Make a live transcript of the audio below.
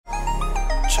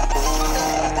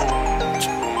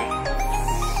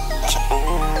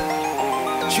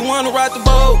wanna ride the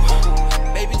boat.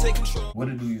 Baby, take control. What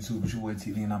it do, YouTube? It's your boy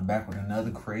TV, and I'm back with another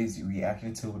crazy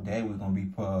reaction. Today we're gonna be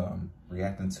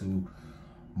reacting to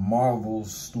Marvel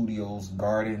Studios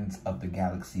Guardians of the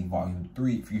Galaxy Volume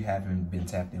 3. If you haven't been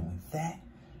tapped in with that,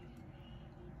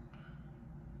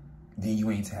 then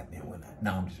you ain't tapped in with that.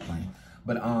 No, I'm just playing.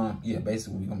 But yeah,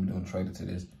 basically we're gonna be doing a trailer to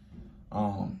this.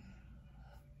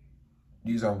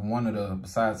 These are one of the,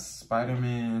 besides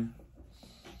Spider-Man,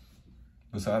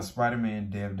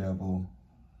 Daredevil,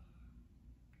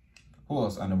 who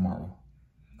else under Marvel?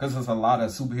 Because there's a lot of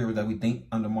superheroes that we think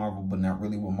under Marvel, but not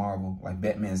really with Marvel. Like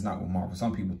Batman's not with Marvel.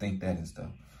 Some people think that and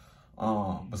stuff.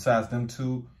 Besides them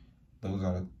two, those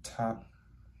are the top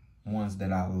ones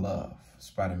that I love.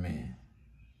 Spider-Man.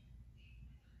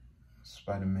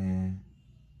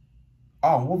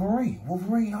 Oh, Wolverine.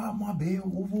 Oh, my bad.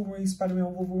 Wolverine,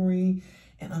 Spider-Man, Wolverine,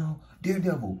 and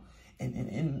Daredevil,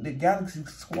 and the Galaxy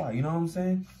Squad. You know what I'm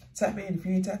saying? Tap in. If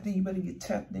you ain't tapped in, you better get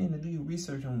tapped in and do your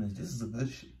research on this. This is a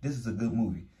good This is a good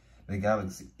movie. The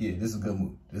Galaxy. Yeah, this is a good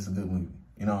movie. This is a good movie.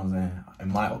 You know what I'm saying? In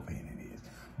my opinion, it is.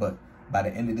 But by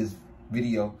the end of this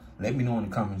video, let me know in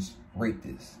the comments. Rate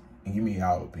this and give me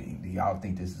y'all opinion. Do y'all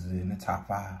think this is in the top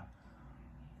 5?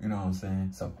 You know what I'm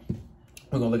saying? So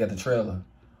we're gonna look at the trailer.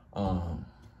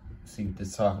 See what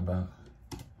this talking about.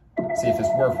 See if it's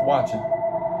worth watching.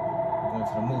 We're going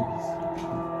to the movies.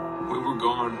 We were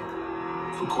gone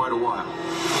for quite a while.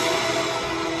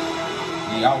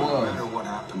 Yeah, I was. No matter what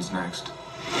happens next,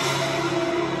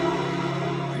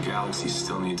 the galaxy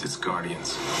still needs its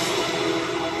guardians.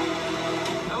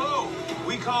 Hello,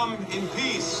 we come in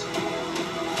peace.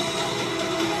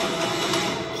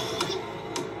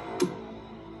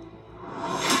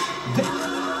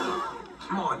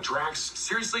 Come on, Drax.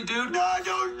 Seriously, dude? No!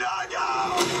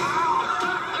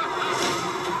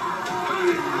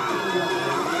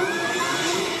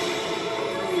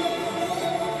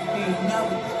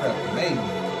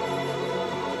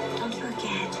 Don't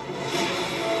forget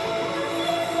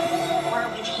where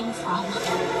we came from.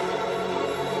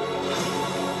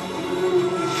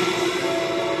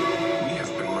 We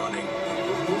have been running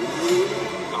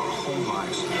our whole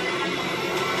lives.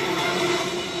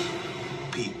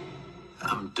 Pete,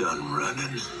 I'm done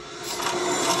running.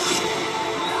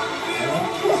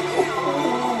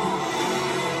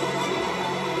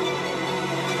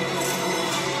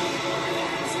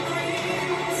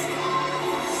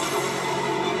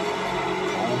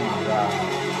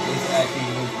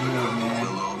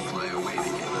 We'll all fly away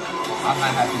together. I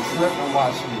might have to trip and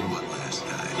watch this. One last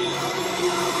time.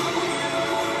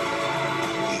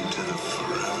 Into the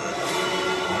forever.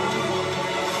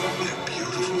 That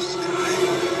beautiful sky.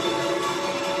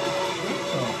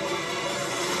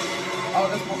 Oh,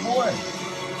 that's my boy.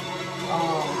 I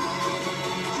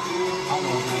don't know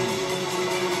his name.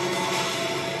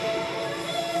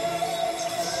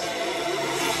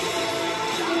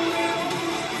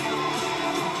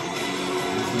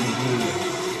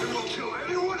 We'll kill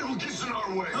anyone who gets in our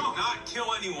way. No, not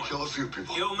kill anyone. Kill a few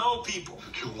people. Kill no people.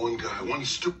 Kill one guy, one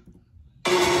stupid. I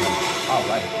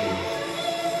like this.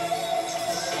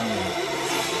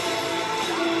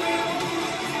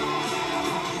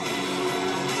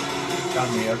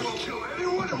 Come here. We'll kill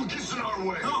anyone who gets in our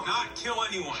way. No, not kill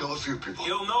anyone. Kill a few people.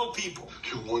 Kill no people.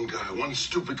 Kill one guy, one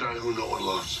stupid guy who no one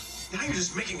loves. Now you're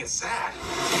just making it sad.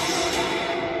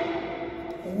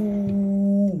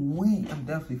 Ooh, I'm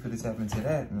definitely finna tap into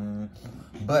that, man.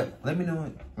 But let me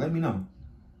know,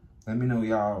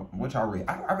 y'all, what y'all rate.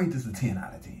 I rate this a 10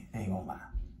 out of 10. Ain't gonna lie.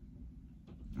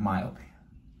 My opinion.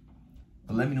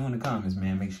 But let me know in the comments,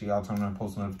 man. Make sure y'all turn on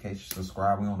post notifications,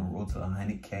 subscribe. We on the road to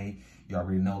 100K. You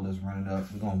already know, let's run it up.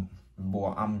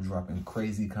 Boy, I'm dropping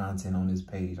crazy content on this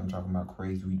page. I'm talking about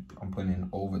crazy. I'm putting in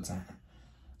overtime.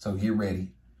 So get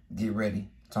ready.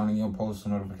 Turn on your post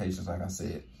notifications, like I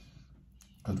said.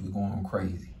 Because we're going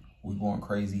crazy. We're going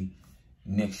crazy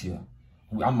next year.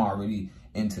 I'm already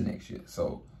into next year.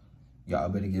 So y'all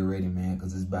better get ready, man,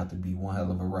 because it's about to be one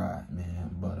hell of a ride,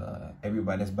 man. But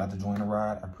everybody that's about to join the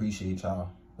ride, I appreciate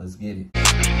y'all. Let's get it.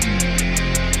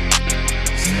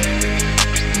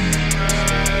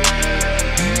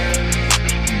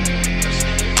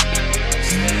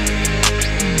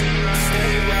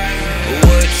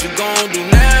 What you gonna do